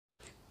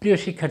প্রিয়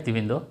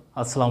শিক্ষার্থীবৃন্দ,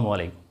 আসসালামু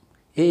আলাইকুম।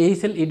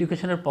 AHL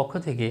এডুকেশনের পক্ষ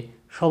থেকে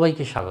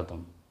সবাইকে স্বাগতম।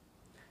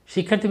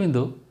 শিক্ষার্থীবৃন্দ,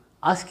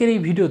 আজকের এই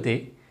ভিডিওতে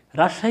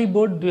রাজশাহী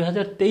বোর্ড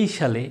 2023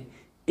 সালে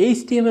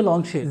HTML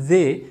অংশে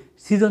যে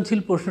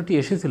সৃজনশীল প্রশ্নটি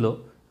এসেছিল,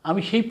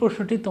 আমি সেই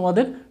প্রশ্নটি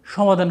তোমাদের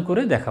সমাধান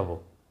করে দেখাবো।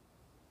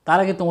 তার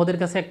আগে তোমাদের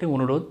কাছে একটি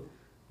অনুরোধ,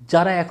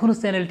 যারা এখনও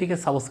চ্যানেলটিকে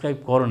সাবস্ক্রাইব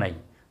করো নাই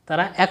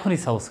তারা এখনই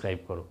সাবস্ক্রাইব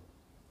করো,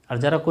 আর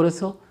যারা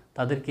করেছো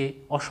তাদেরকে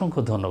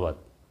অসংখ্য ধন্যবাদ।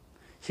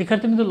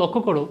 শিক্ষার্থীবৃন্দ,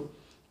 লক্ষ্য করো,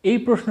 এই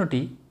প্রশ্নটি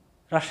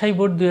রাজশাহী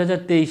বোর্ড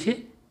 2023-এ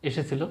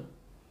এসেছিল।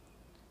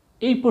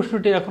 এই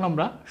প্রশ্নটির এখন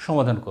আমরা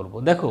সমাধান করব।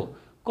 দেখো,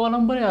 ক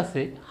নম্বরে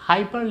আছে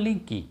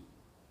হাইপারলিঙ্ক কি।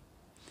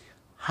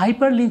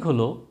 হাইপারলিঙ্ক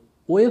হলো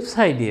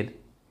ওয়েবসাইটের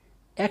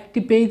একটি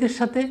পেজের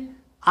সাথে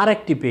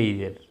আরেকটি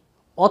পেজের,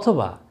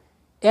 অথবা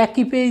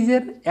একই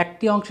পেজের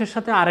একটি অংশের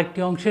সাথে আরেকটি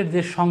অংশের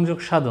যে সংযোগ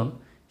সাধন,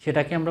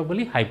 সেটাকে আমরা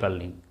বলি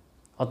হাইপারলিঙ্ক।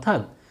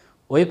 অর্থাৎ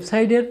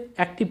ওয়েবসাইটের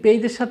একটি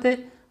পেজের সাথে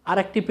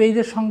আরেকটি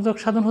পেজের সংযোগ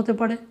সাধন হতে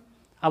পারে,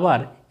 আবার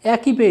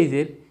একই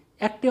পেজের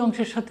একটি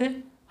অংশের সাথে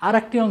আর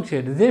একটি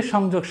অংশের যে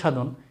সংযোগ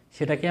সাধন,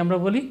 সেটাকে আমরা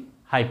বলি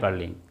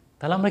হাইপারলিঙ্ক।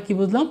 তাহলে আমরা কি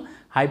বুঝলাম?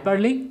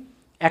 হাইপারলিঙ্ক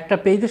একটা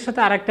পেজের সাথে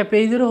আর একটা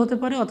পেজেরও হতে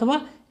পারে, অথবা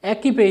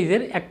একই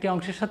পেজের একটি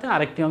অংশের সাথে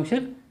আরেকটি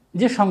অংশের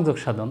যে সংযোগ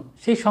সাধন,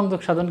 সেই সংযোগ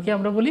সাধনকে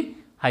আমরা বলি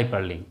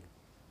হাইপারলিঙ্ক।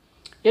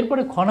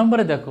 এরপরে খ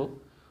নম্বরে দেখো,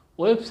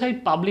 ওয়েবসাইট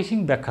পাবলিশিং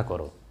ব্যাখ্যা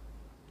করো।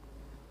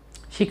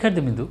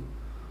 শিক্ষার্থীবৃন্দ,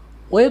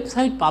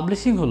 ওয়েবসাইট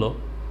পাবলিশিং হলো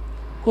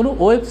কোনো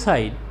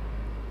ওয়েবসাইট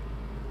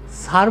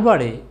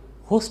সার্ভারে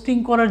হোস্টিং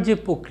করার যে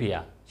প্রক্রিয়া,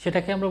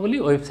 সেটাকে আমরা বলি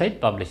ওয়েবসাইট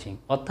পাবলিশিং।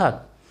 অর্থাৎ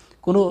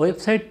কোনো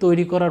ওয়েবসাইট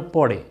তৈরি করার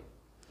পরে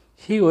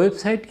সেই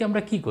ওয়েবসাইটকে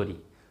আমরা কি করি?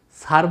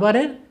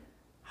 সার্ভারের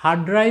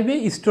হার্ড ড্রাইভে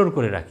স্টোর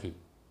করে রাখি।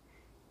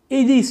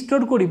 এই যে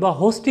স্টোর করি বা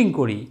হোস্টিং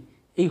করি,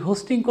 এই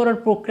হোস্টিং করার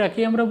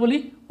প্রক্রিয়াকে আমরা বলি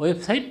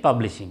ওয়েবসাইট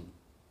পাবলিশিং।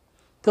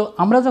 তো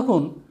আমরা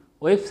যখন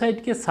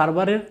ওয়েবসাইটকে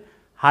সার্ভারের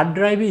হার্ড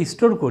ড্রাইভে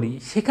স্টোর করি,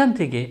 সেখান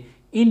থেকে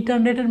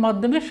ইন্টারনেটের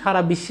মাধ্যমে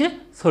সারা বিশ্বে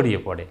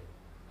ছড়িয়ে পড়ে।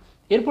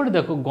 এরপরে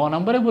দেখো, গ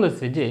নম্বরে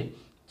বলেছে যে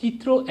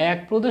চিত্র 1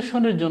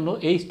 প্রদর্শনের জন্য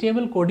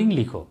HTML কোডিং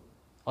লিখো।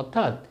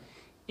 অর্থাৎ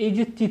এই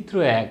যে চিত্র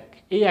 1,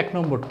 এই 1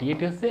 নম্বরটি,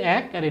 এটি হচ্ছে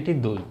 1 আর এটি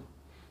 2।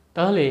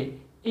 তাহলে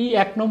এই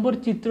 1 নম্বর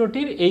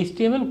চিত্রটির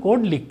HTML কোড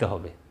লিখতে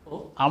হবে। তো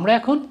আমরা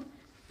এখন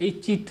এই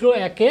চিত্র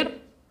 1-এর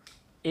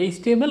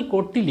HTML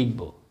কোডটি লিখব।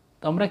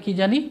 তো আমরা কি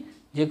জানি,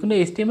 যে কোনো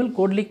HTML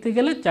কোড লিখতে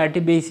গেলে 4টি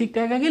বেসিক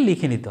ট্যাগ আগে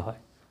লিখে নিতে হয়।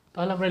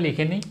 তাহলে আমরা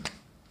লিখে নিই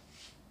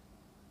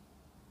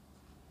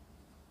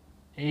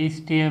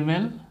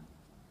HTML,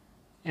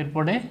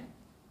 এরপরে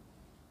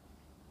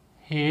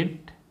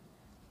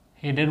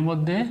হেডের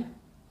মধ্যে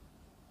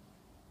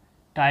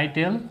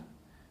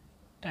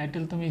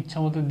টাইটেল তুমি ইচ্ছা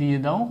মতো দিয়ে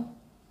দাও,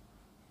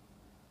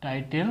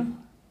 টাইটেল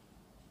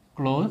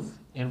ক্লোজ,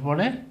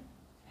 এরপরে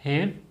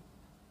হেড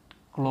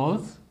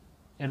ক্লোজ,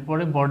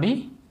 এরপরে বডি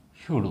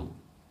শুরু।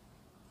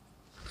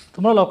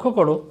 তোমরা লক্ষ্য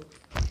করো,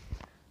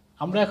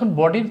 আমরা এখন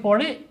বডির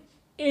পরে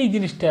এই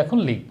জিনিসটা এখন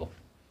লিখব।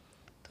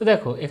 তো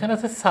দেখো, এখানে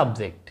আছে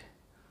সাবজেক্ট।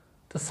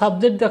 তো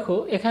সাবজেক্ট দেখো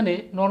এখানে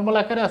নর্মাল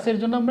আকারে আছে, এর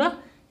জন্য আমরা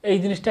এই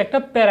জিনিসটা একটা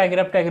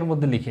প্যারাগ্রাফ ট্যাগের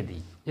মধ্যে লিখে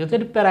দিই, যেহেতু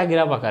এটা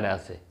প্যারাগ্রাফ আকারে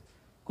আছে,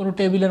 কোনো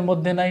টেবিলের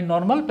মধ্যে নাই,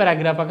 নর্মাল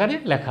প্যারাগ্রাফ আকারে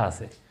লেখা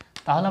আছে।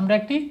 তাহলে আমরা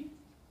একটি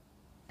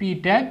পি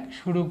ট্যাগ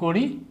শুরু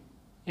করি,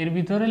 এর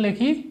ভিতরে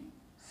লিখি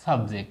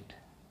সাবজেক্ট,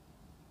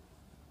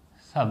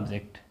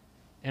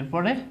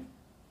 এরপরে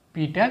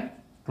পি ট্যাগ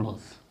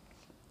ক্লোজ।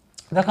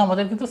 দেখো,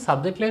 আমাদের কিন্তু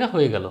সাবজেক্ট লেখা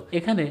হয়ে গেল।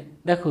 এখানে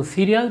দেখো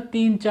সিরিয়াল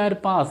 3, 4,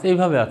 5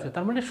 এইভাবে আছে,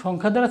 তার মানে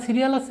সংখ্যা দ্বারা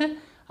সিরিয়াল আছে।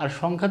 আর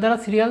সংখ্যা দ্বারা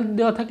সিরিয়াল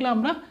দেওয়া থাকলে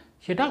আমরা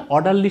সেটা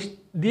অর্ডার লিস্ট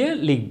দিয়ে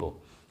লিখব।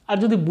 আর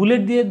যদি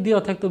বুলেট দিয়ে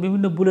দেওয়া থাকতো,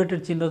 বিভিন্ন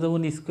বুলেটের চিহ্ন,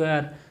 যেমন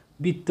স্কোয়ার,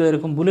 বৃত্ত,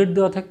 এরকম বুলেট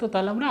দেওয়া থাকতো,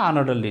 তাহলে আমরা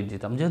আনঅর্ডার লিস্ট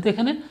দিতাম। যেহেতু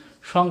এখানে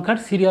সংখ্যার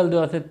সিরিয়াল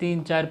দেওয়া আছে 3,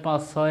 4,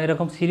 5, 6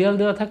 এরকম সিরিয়াল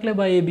দেওয়া থাকলে,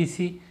 বা ABC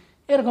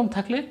এরকম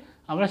থাকলে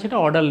আমরা সেটা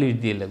অর্ডার লিস্ট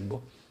দিয়ে লিখব।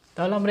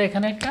 তাহলে আমরা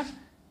এখানে একটা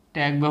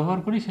ট্যাগ ব্যবহার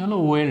করি, সে হলো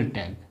ওয়েল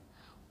ট্যাগ।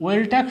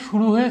 ওয়েল ট্যাগ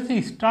শুরু হয়েছে,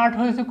 স্টার্ট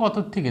হয়েছে কত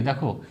থেকে?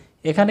 দেখো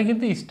এখানে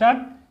কিন্তু স্টার্ট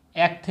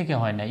 1 থেকে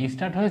হয় না,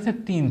 স্টার্ট হয়েছে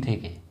 3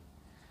 থেকে।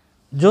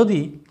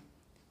 যদি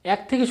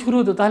 1 থেকে শুরু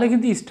হতো তাহলে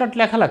কিন্তু স্টার্ট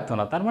লেখা লাগতো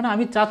না। তার মানে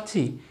আমি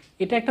চাচ্ছি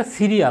এটা একটা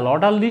সিরিয়াল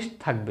অর্ডার লিস্ট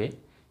থাকবে,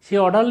 সেই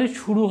অর্ডার লিস্ট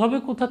শুরু হবে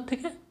কোথার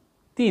থেকে?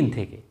 3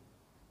 থেকে।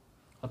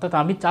 অর্থাৎ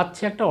আমি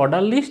চাচ্ছি একটা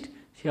অর্ডার লিস্ট,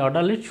 সেই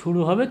অর্ডার লিস্ট শুরু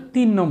হবে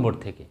 3 নম্বর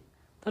থেকে,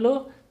 তাহলে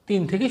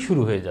 3 থেকে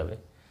শুরু হয়ে যাবে।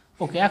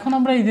 ওকে, এখন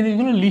আমরা এই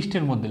জিনিসগুলো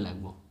লিস্টের মধ্যে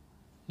লিখব।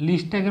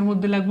 লিস্ট ট্যাগের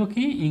মধ্যে লিখব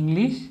কি?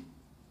 ইংলিশ,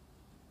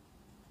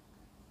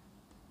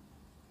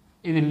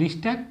 এই যে লিস্ট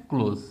ট্যাগ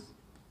ক্লোজ,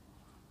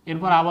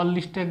 এরপর আবার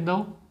লিস্ট ট্যাগ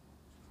দাও,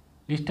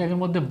 লিস্ট ট্যাগের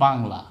মধ্যে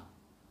বাংলা,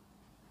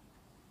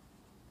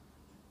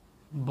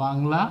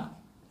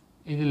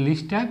 এই যে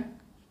লিস্ট ট্যাগ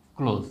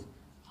ক্লোজ,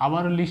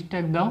 আবারও লিস্ট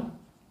ট্যাগ দাও,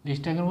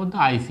 লিস্ট ট্যাগের মধ্যে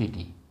ICT,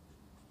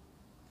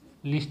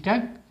 লিস্ট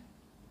ট্যাগ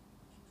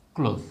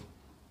ক্লোজ।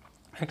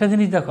 একটা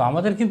জিনিস দেখো,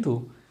 আমাদের কিন্তু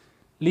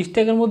লিস্ট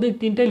ট্যাগের মধ্যে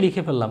 3টাই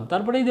লিখে ফেললাম,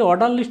 তারপরে এই যে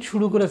অর্ডার লিস্ট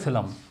শুরু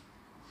করেছিলাম,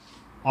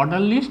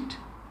 অর্ডার লিস্ট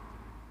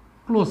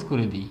ক্লোজ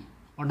করে দিই,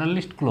 অর্ডার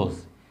লিস্ট ক্লোজ।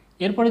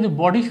 এরপরে যে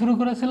বডি শুরু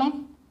করেছিলাম,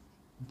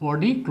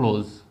 বডি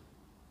ক্লোজ,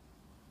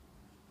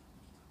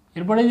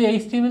 এরপরে যে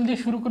HTML দিয়ে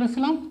শুরু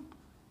করেছিলাম,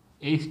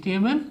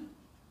 HTML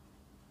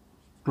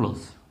ক্লোজ।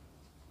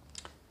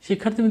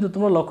 শিক্ষার্থীবৃন্দ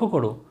তোমরা লক্ষ্য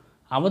করো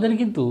আমাদের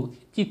কিন্তু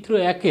চিত্র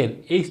 1-এর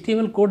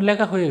HTML কোড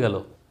লেখা হয়ে গেল।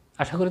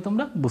 আশা করি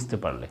তোমরা বুঝতে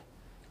পারলে।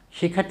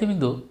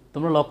 শিক্ষার্থীবৃন্দ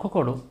তোমরা লক্ষ্য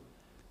করো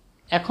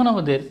এখন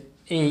আমাদের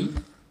এই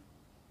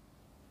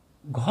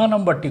ঘ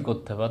নম্বরটি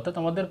করতে হবে, অর্থাৎ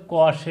আমাদের ক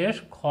শেষ,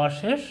 খ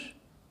শেষ,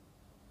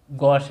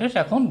 গ শেষ,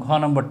 এখন ঘ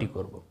নম্বরটি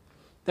করব।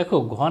 দেখো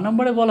ঘ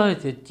নম্বরে বলা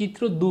হয়েছে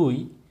চিত্র 2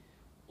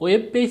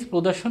 ওয়েব পেজ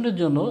প্রদর্শনের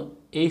জন্য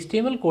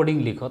HTML কোডিং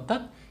লিখো,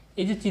 অর্থাৎ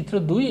এই যে চিত্র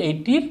 2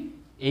 এইটির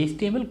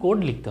HTML কোড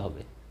লিখতে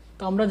হবে।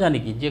 তো আমরা জানি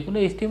কি যে কোনো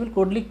HTML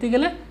কোড লিখতে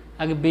গেলে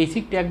আগে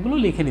বেসিক ট্যাগগুলো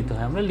লিখে নিতে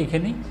হয়। আমরা লিখে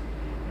নিই।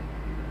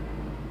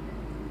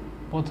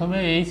 প্রথমে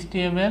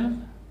HTML,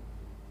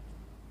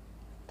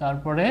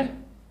 তারপরে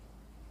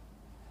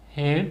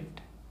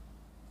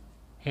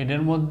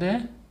হেডের মধ্যে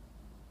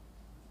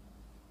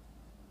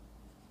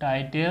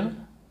টাইটেল,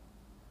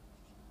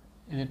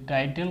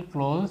 টাইটেল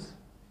ক্লোজ,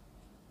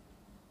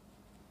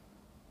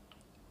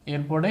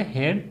 এরপরে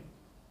হেড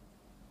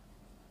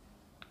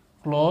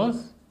ক্লোজ,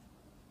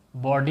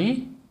 বডি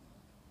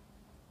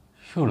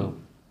শুরু।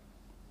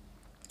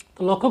 তো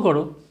লক্ষ্য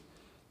করো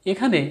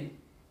এখানে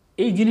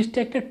এই জিনিসটা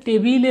একটা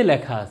টেবিলে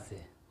লেখা আছে।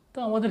 তো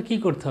আমাদের কি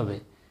করতে হবে,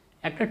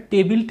 একটা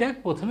টেবিল ট্যাগ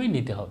প্রথমেই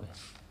নিতে হবে।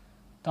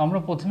 তো আমরা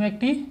প্রথমে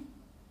একটি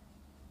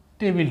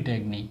টেবিল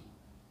ট্যাগ নিই।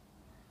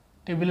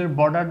 টেবিলের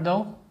বর্ডার দাও,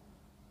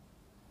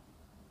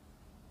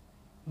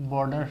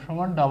 বর্ডার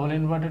সমান ডাবল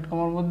ইনভার্টেড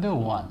কমার মধ্যে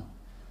 1।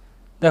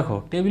 দেখো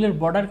টেবিলের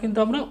বর্ডার কিন্তু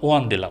আমরা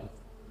 1 দিলাম।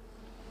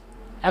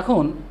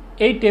 এখন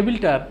এই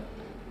টেবিলটার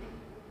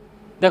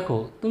দেখো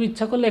তুমি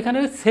ইচ্ছা করলে এখানে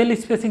সেল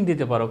স্পেসিং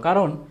দিতে পারো,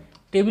 কারণ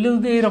টেবিলে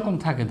যদি এরকম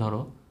থাকে,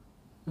 ধরো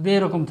যদি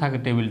এরকম থাকে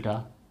টেবিলটা,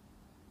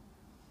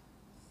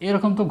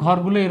 এরকম তো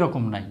ঘরগুলো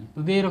এরকম নাই,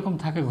 যদি এরকম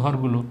থাকে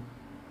ঘরগুলো,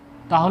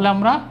 তাহলে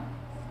আমরা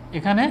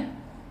এখানে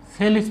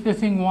সেল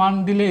স্পেসিং 1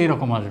 দিলে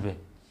এরকম আসবে।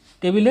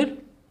 টেবিলের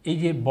এই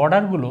যে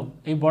বর্ডারগুলো,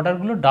 এই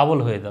বর্ডারগুলো ডাবল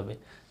হয়ে যাবে।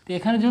 তো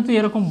এখানে যেহেতু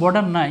এরকম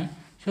বর্ডার নাই,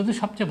 সেহেতু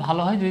সবচেয়ে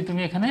ভালো হয় যদি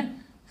তুমি এখানে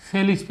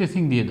সেল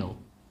স্পেসিং দিয়ে দাও।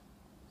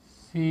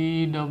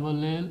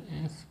 CLLSPACING,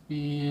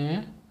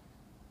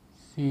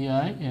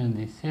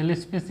 সেল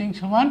স্পেসিং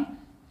সমান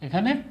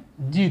এখানে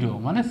 0,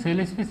 মানে সেল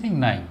স্পেসিং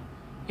নাই।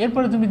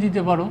 এরপরে তুমি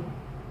দিতে পারো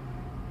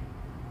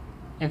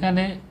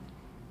এখানে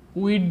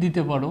উইডথ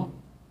দিতে পারো,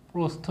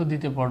 প্রস্থ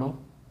দিতে পারো।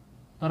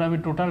 ধরো আমি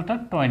টোটালটা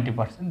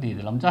 20% দিয়ে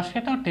দিলাম, যা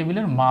সেটা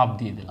টেবিলের মাপ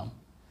দিয়ে দিলাম।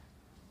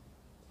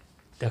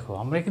 দেখো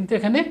আমরা কিন্তু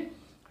এখানে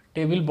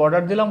টেবিল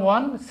বর্ডার দিলাম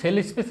 1, সেল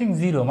স্পেসিং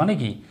 0, মানে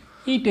কি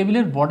এই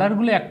টেবিলের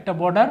বর্ডারগুলো একটা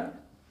বর্ডার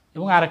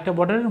এবং আরেকটা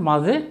বর্ডারের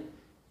মাঝে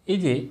এই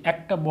যে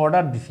একটা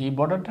বর্ডার দিছি, এই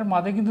বর্ডারটার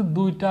মাঝে কিন্তু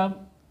দুইটা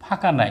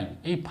ফাঁকা নাই।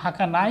 এই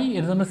ফাঁকা নাই,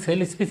 এর জন্য সেল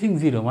স্পেসিং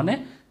 0, মানে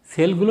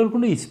সেলগুলোর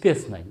কোনো স্পেস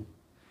নাই।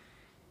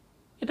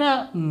 এটা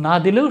না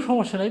দিলেও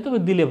সমস্যা নাই, তবে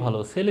দিলে ভালো।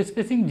 সেল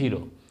স্পেসিং 0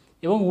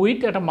 এবং উইথ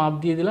একটা মাপ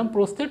দিয়ে দিলাম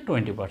প্রস্থের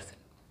 20%।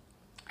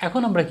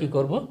 এখন আমরা কি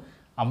করব,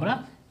 আমরা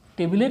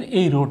টেবিলের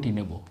এই রোটি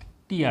নেব,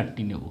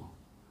 টিআরটি নেব।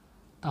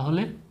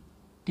 তাহলে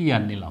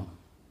টিআর নিলাম।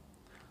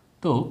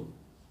 তো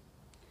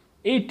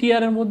এই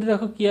টিআরের মধ্যে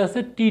দেখো কি আছে,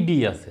 টিডি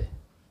আছে।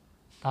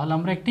 তাহলে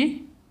আমরা একটি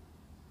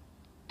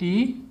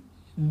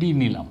টিডি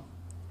নিলাম।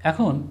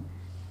 এখন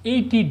এই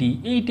টিডি,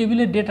 এই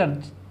টেবিলের ডেটা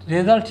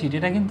রেজাল্ট শিট,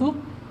 এটা কিন্তু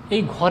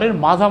এই ঘরের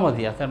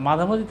মাঝামাঝি আছে। আর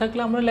মাঝামাঝি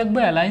থাকলে আমরা লিখবো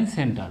অ্যালাইন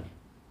সেন্টার,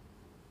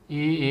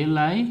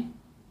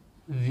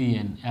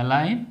 ALIGN,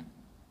 অ্যালাইন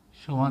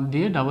সমান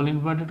দিয়ে ডাবল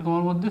ইনভার্টেড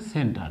কমার মধ্যে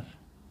centre,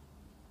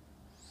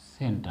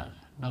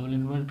 double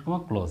inverted comma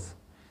close.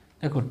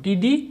 দেখো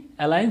টিডি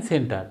অ্যালাইন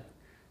সেন্টার,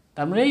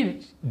 তার মানে এই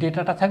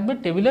ডেটাটা থাকবে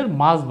টেবিলের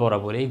মাঝ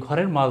বরাবর, এই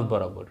ঘরের মাঝ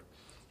বরাবর।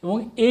 এবং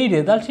এই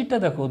রেজাল্ট শিটটা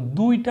দেখো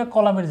দুইটা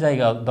কলামের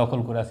জায়গা দখল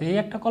করে আছে, এই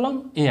একটা কলাম,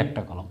 এই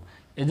একটা কলাম।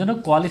 এই জন্য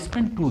কল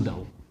স্প্যান 2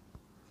 দাও,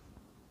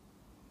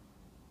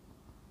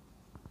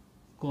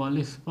 কল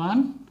স্প্যান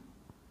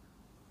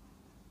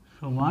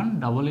সমান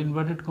ডাবল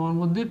ইনভার্টেড কমার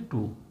মধ্যে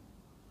 2।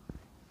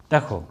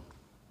 দেখো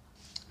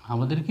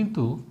আমাদের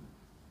কিন্তু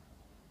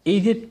এই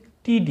যে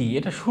টিডি,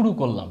 এটা শুরু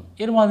করলাম,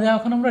 এর মাঝে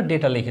এখন আমরা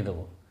ডেটা লিখে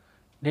দেবো।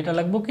 ডেটা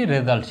লিখবো কি,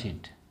 রেজাল্ট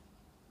শিট,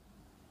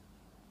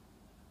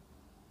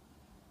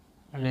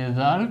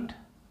 রেজাল্ট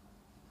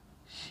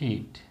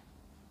শিট।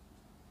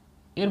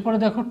 এরপরে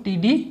দেখো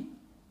টিডি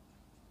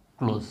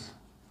ক্লোজ।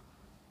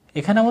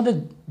 এখানে আমাদের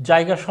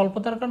জায়গার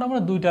স্বল্পতার কারণে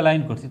আমরা 2টা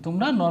লাইন করছি,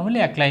 তোমরা নর্মালি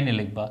 1 লাইনে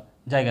লিখবা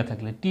জায়গা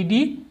থাকলে।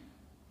 টিডি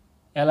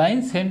অ্যালাইন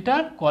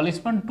সেন্টার কল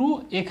স্প্যান 2,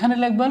 এখানে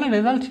লিখবা হলো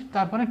রেজাল্ট শিট,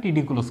 তারপরে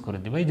টিডি ক্লোজ করে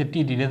দেবে। এই যে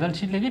টিডি রেজাল্ট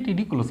শিট লিখে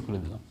টিডি ক্লোজ করে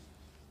দিলাম।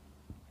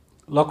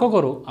 লক্ষ্য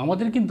করো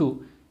আমাদের কিন্তু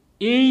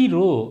এই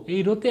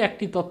রোতে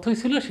একটি তথ্যই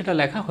ছিল, সেটা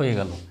লেখা হয়ে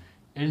গেল।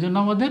 এর জন্য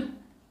আমাদের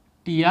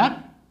টিআর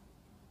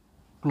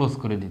ক্লোজ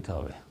করে দিতে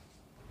হবে।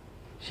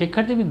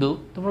 শিক্ষার্থীবৃন্দ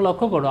তোমরা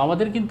লক্ষ্য করো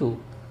আমাদের কিন্তু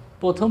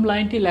প্রথম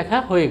লাইনটি লেখা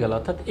হয়ে গেল,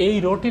 অর্থাৎ এই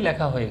রোটি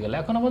লেখা হয়ে গেল।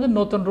 এখন আমাদের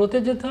নতুন রোতে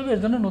যেতে হবে, এর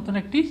জন্য নতুন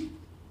একটি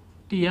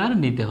টিআর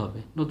নিতে হবে।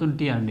 নতুন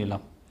টিআর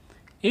নিলাম।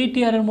 এই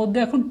টিআরের মধ্যে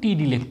এখন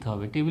টিডি লিখতে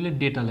হবে, টেবিলের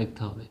ডেটা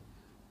লিখতে হবে।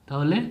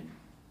 তাহলে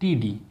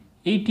টিডি,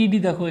 এই টিডি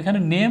দেখো এখানে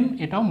নেম,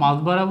 এটাও মাঝ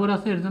বরাবর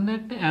আছে, এর জন্য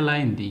একটা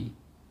অ্যালাইন দিই,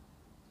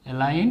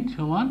 অ্যালাইন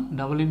সমান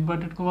ডাবল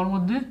ইনভার্টেড কমার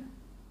মধ্যে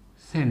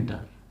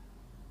সেন্টার,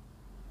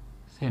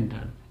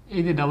 সেন্টার,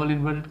 এই যে ডাবল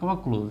ইনভার্টেড কমা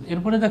ক্লোজ।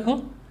 এরপরে দেখো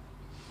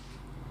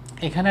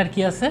এখানে আর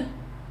কি আছে,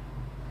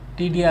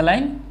 টিডি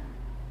অ্যালাইন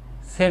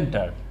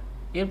সেন্টার।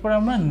 এরপরে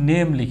আমরা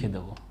নেম লিখে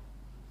দেব,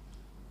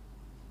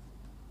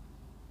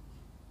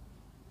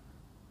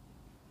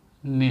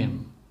 নেম,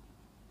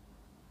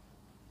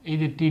 এই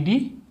যে টিডি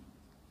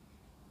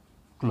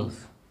ক্লোজ।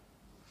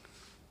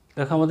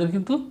 দেখো আমাদের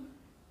কিন্তু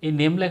এই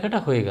নেম লেখাটা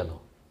হয়ে গেল।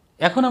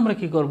 এখন আমরা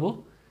কি করব,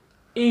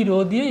 এই রো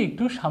দিয়ে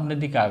একটু সামনের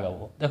দিকে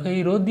আগাবো। দেখো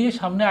এই রো দিয়ে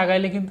সামনে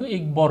আগাইলে কিন্তু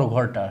এই বড়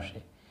ঘরটা আসে।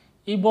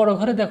 এই বড়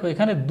ঘরে দেখো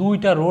এখানে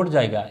দুইটা রোর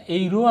জায়গা,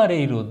 এই রো আর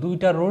এই রো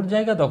দুইটা রোর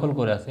জায়গা দখল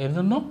করে আছে। এর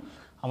জন্য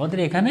আমাদের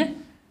এখানে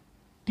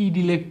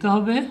টিডি লিখতে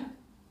হবে,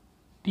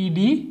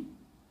 টিডি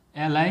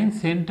অ্যালাইন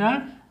সেন্টার,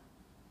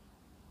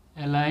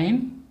 অ্যালাইন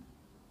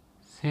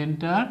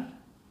সেন্টার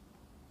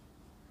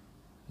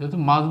যেহেতু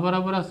মাঝ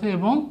বরাবর আছে,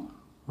 এবং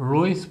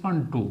rho span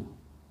 2,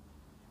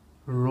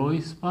 rho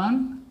span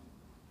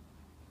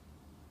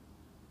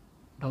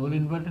double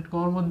inverted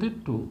কমার মধ্যে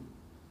 2।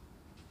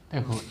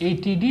 দেখো এই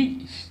টিডি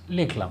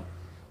লিখলাম।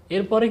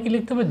 এরপরে কি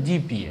লিখতে হবে,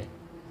 জিপিএ,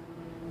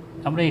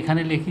 আমরা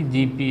এখানে লিখি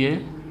জিপিএ।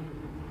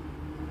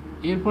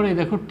 এরপরে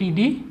দেখো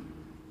টিডি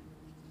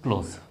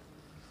ক্লোজ,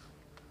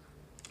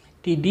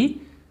 টিডি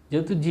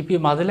যেহেতু জিপিএ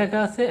মাঝে লেখা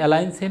আছে,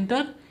 অ্যালাইন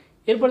সেন্টার।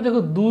 এরপর দেখো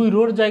দুই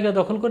রোর জায়গা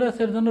দখল করে আছে,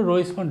 এর জন্য রো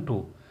স্পান 2।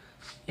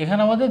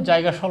 এখানে আমাদের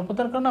জায়গা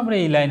স্বল্পতার কারণে আমরা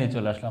এই লাইনে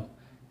চলে আসলাম,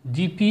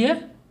 জিপিএ।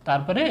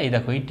 তারপরে এই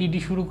দেখো এই টিডি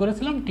শুরু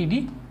করেছিলাম, টিডি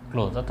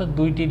ক্লোজ, অর্থাৎ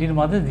দুই টিডির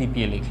মাঝে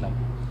জিপিএ লিখলাম।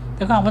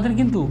 দেখো আমাদের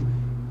কিন্তু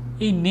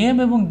এই নেম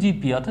এবং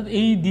জিপিএ অর্থাৎ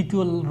এই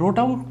দ্বিতীয়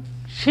রোটাও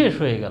শেষ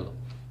হয়ে গেল।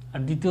 আর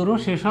দ্বিতীয় রো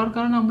শেষ হওয়ার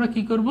কারণে আমরা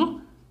কি করব,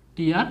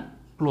 টিআর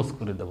ক্লোজ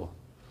করে দেব।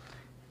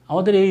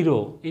 আমাদের এই রো,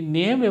 এই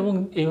নেম এবং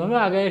এইভাবে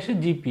আগে এসে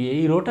জিপিএ,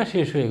 এই রোটা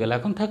শেষ হয়ে গেল।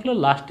 এখন থাকলো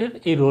লাস্টের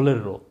এই রোলের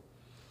রো।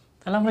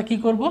 তাহলে আমরা কি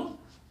করব,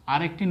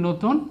 আরেকটি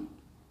নতুন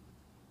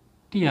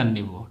টিআর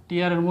নিব।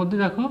 টিআরের মধ্যে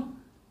দেখো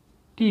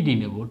টিডি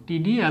নেব,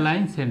 টিডি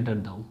অ্যালাইন সেন্টার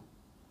দাও,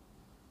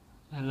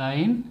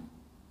 অ্যালাইন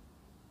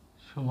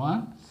সমান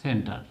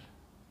সেন্টার,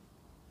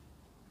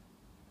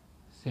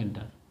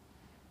 সেন্টার।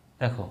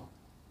 দেখো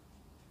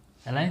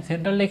অ্যালাইন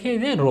সেন্টার লিখে এই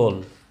যে রোল,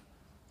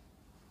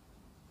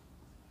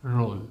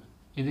 রোল,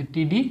 এই যে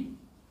টিডি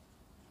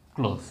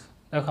ক্লোজ।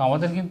 দেখো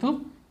আমাদের কিন্তু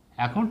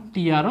এখন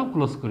টিআরও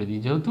ক্লোজ করে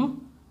দিই, যেহেতু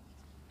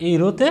এই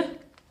রোতে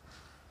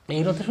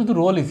শুধু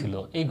রোলই ছিল,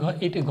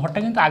 এই ঘরটা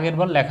কিন্তু আগের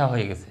বার লেখা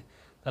হয়ে গেছে।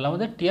 তাহলে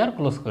আমাদের টিআর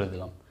ক্লোজ করে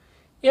দিলাম।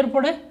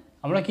 এরপরে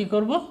আমরা কি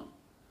করব,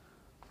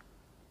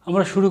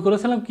 আমরা শুরু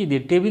করেছিলাম কি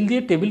দিয়ে, টেবিল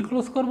দিয়ে টেবিল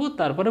ক্লোজ করব,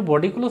 তারপরে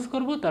বডি ক্লোজ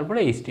করব, তারপরে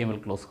এইচটিএমএল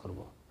ক্লোজ করব।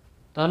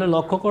 তাহলে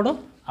লক্ষ্য করো,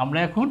 আমরা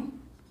এখন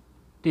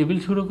টেবিল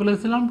শুরু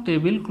করেছিলাম,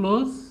 টেবিল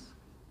ক্লোজ,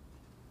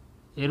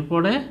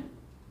 এরপরে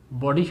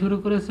বডি শুরু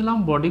করেছিলাম,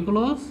 বডি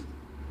ক্লোজ,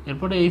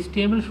 এরপরে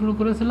এইচটিএমএল শুরু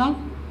করেছিলাম,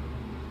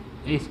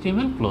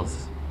 এইচটিএমএল ক্লোজ।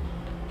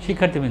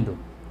 শিক্ষার্থীবৃন্দু,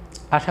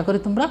 আশা করি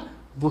তোমরা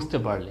বুঝতে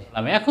পারলে।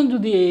 এখন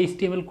যদি এই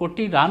এইচটিএমএল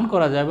কোডটি রান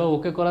করা যায় বা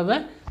ওকে করা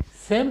যায়,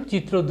 সেম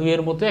চিত্র 2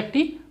 এর মতো একটি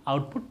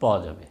আউটপুট পাওয়া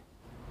যাবে।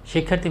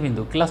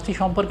 শিক্ষার্থীবৃন্দু, ক্লাসটি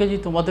সম্পর্কে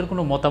যদি তোমাদের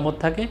কোনো মতামত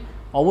থাকে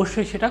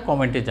অবশ্যই সেটা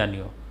কমেন্টে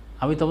জানিও।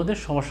 আমি তোমাদের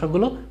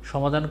সমস্যাগুলো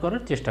সমাধান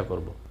করার চেষ্টা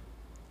করব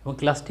এবং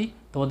ক্লাসটি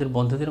তোমাদের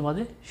বন্ধুদের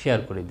মাঝে শেয়ার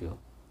করে দিও।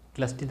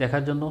 ক্লাসটি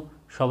দেখার জন্য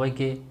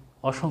সবাইকে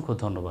অসংখ্য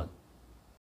ধন্যবাদ।